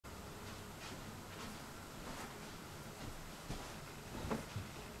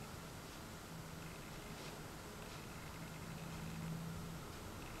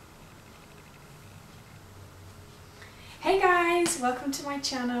Hey guys, welcome to my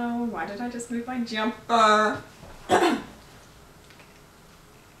channel. Why did I just move my jumper? Hey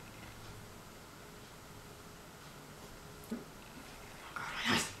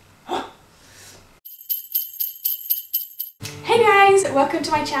guys, welcome to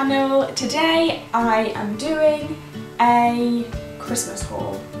my channel. Today I am doing a Christmas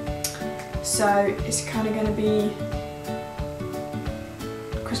haul. So it's kind of going to be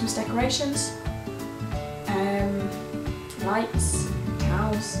Christmas decorations, lights,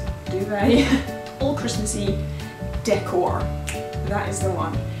 towels, duvet, all Christmassy decor. That is the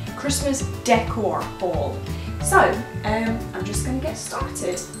one. Christmas Decor Haul. So, I'm just going to get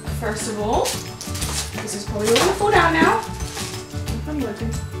started. First of all, this is probably all going to fall down now.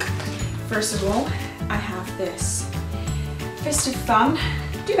 First of all, I have this Festive Fun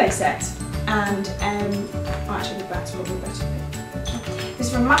duvet set. And, actually the back's probably better. This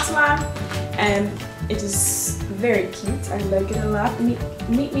is from Matalan. It is very cute. I like it a lot.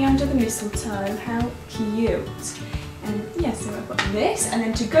 Meet me under the mistletoe. How cute. Yeah, so I've got this. And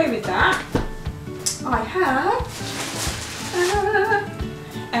then to go with that, I have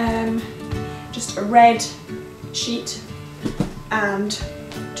just a red sheet and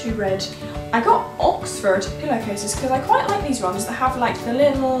two red. I got Oxford pillowcases because I quite like these ones that have like the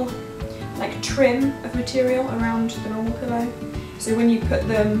little trim of material around the normal pillow. So when you put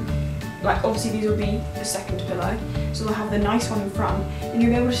them, like obviously these will be the second pillow, so they'll have the nice one in front, and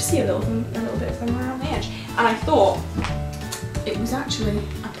you'll be able to see a little bit of them around the edge. And I thought it was actually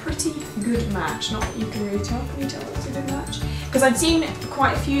a pretty good match. Not that you can really tell. Can you tell it's a good match? Because I'd seen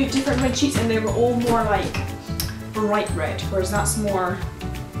quite a few different red sheets, and they were all more like bright red, whereas that's more,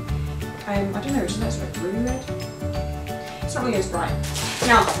 I don't know, isn't that like ruby red? It's not really as bright.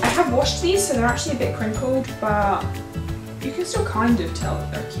 Now, I have washed these, so they're actually a bit crinkled, but you can still kind of tell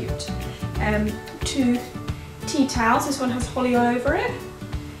that they're cute. Two tea towels. This one has holly all over it.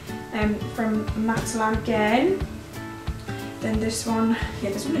 From Matalan again. Then this one, yeah,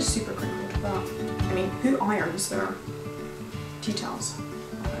 this one is super crinkled, but I mean, who irons their tea towels?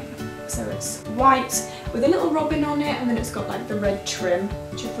 So it's white with a little robin on it, and then it's got like the red trim,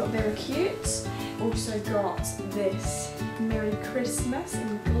 which I thought they were cute. Also got this Merry Christmas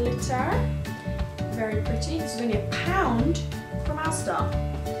in glitter. Very pretty. This is only £1 from Asda,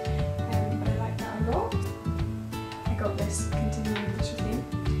 but I like that a lot. I got this continuing glitter theme.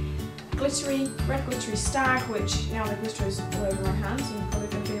 Glittery, red glittery stag, which now the glitter is all over my hands and probably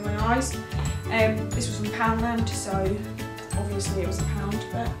going to be in my eyes. This was from Poundland, so obviously it was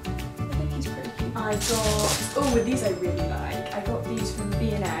 £1, but I think he's pretty cute. I got, oh, these I really like. I got these from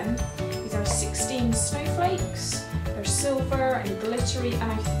B&M. These are 16 snowflakes. They're silver and glittery,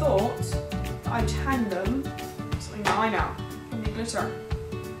 and I thought I'd hang them, something that I know, from the glitter.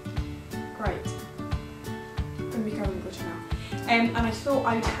 Great. I'm going to be covered in glitter now. And I thought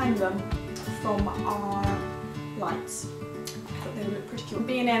I'd hang them from our lights. I thought they would look pretty cute. From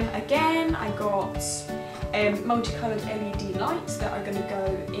B&M again, I got multicoloured LED lights that are going to go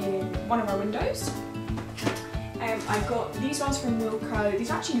in one of our windows. I got these ones from Wilko.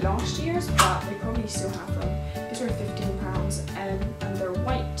 These are actually last year's, but they probably still have them. These are £15, and they're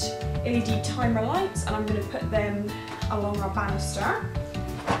white LED timer lights, and I'm going to put them along our banister.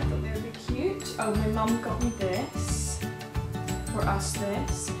 I thought they would be cute. Oh, my mum got me this, or us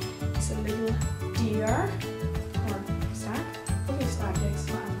this. It's a little deer, or stag, probably a stag, yes,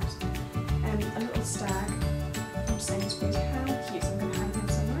 not animals. A little stag from Sainsbury's. How cute. So I'm going to hang him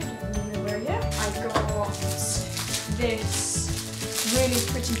somewhere, I don't really know where yet. I got this really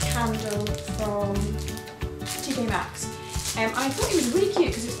pretty candle from TK Maxx. And I thought it was really cute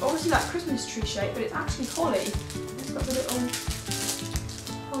because it's obviously like Christmas tree shape, but it's actually holly. It's got the little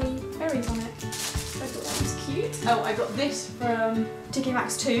holly berries on it. So I thought that was cute. Oh, I got this from TK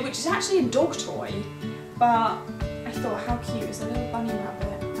Maxx too, which is actually a dog toy, but I thought how cute. It's a little bunny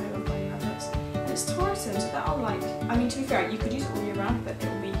rabbit. I love bunny rabbits. And it's tartan, so that'll like, I mean, to be fair, you could use it all year round, but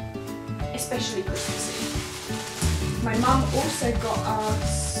it'll be especially Christmassy. My mum also got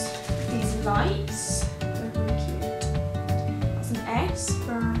us these lights. They're really cute. That's an S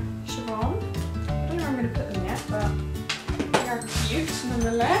for Siobhan. I don't know where I'm going to put them yet, but they are cute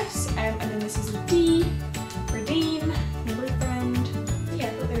nonetheless. And then this is a D for Dean, my boyfriend. Yeah, I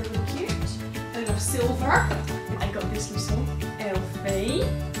thought they were really cute. I love silver. I got this little Elfie.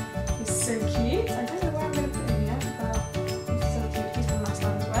 He's so cute. I don't know where I'm going to put him yet, but he's so cute. He's from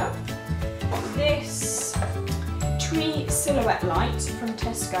Matalan as well. This tree silhouette light from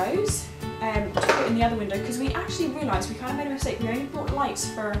Tesco's. To put in the other window, because we actually realised we kind of made a mistake. We only bought lights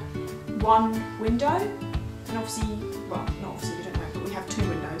for one window, and obviously, well, not obviously, you don't know, but we have two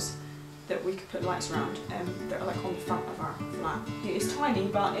windows. that we could put lights around that are like on the front of our flat. It's tiny,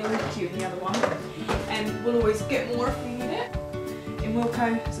 but it'll look cute in the other one. And we'll always get more if we need it. In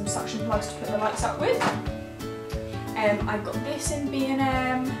Wilko, some suction plugs to put the lights up with. I've got this in B&M,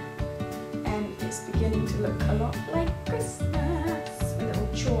 and it's beginning to look a lot like Christmas. A little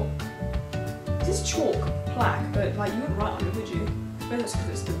chalk. This is chalk plaque, but like you wouldn't write on it, would you? I suppose it's because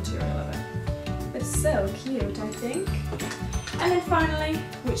it's the material of it. It's so cute, I think. And then finally,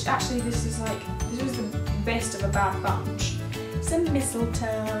 which actually this was the best of a bad bunch, some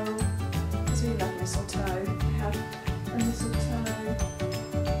mistletoe. Because we love mistletoe. I have a mistletoe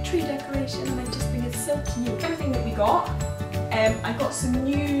tree decoration and I just think it's so cute. Everything that we got, I got some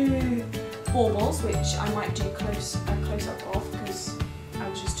new baubles which I might do a close up of because I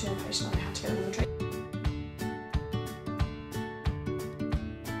was just too impatient and I had to get them on the tree.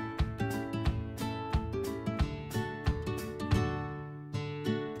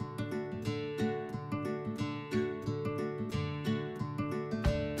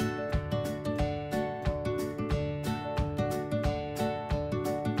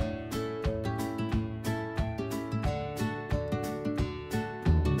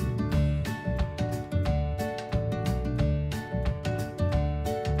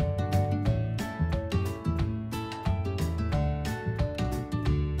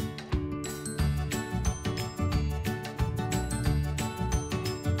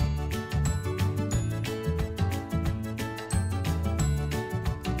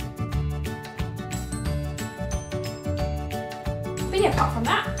 But yeah, apart from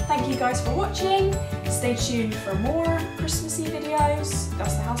that, thank you guys for watching. Stay tuned for more Christmassy videos.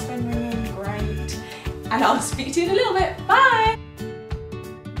 That's the house phone ringing, great. And I'll speak to you in a little bit. Bye!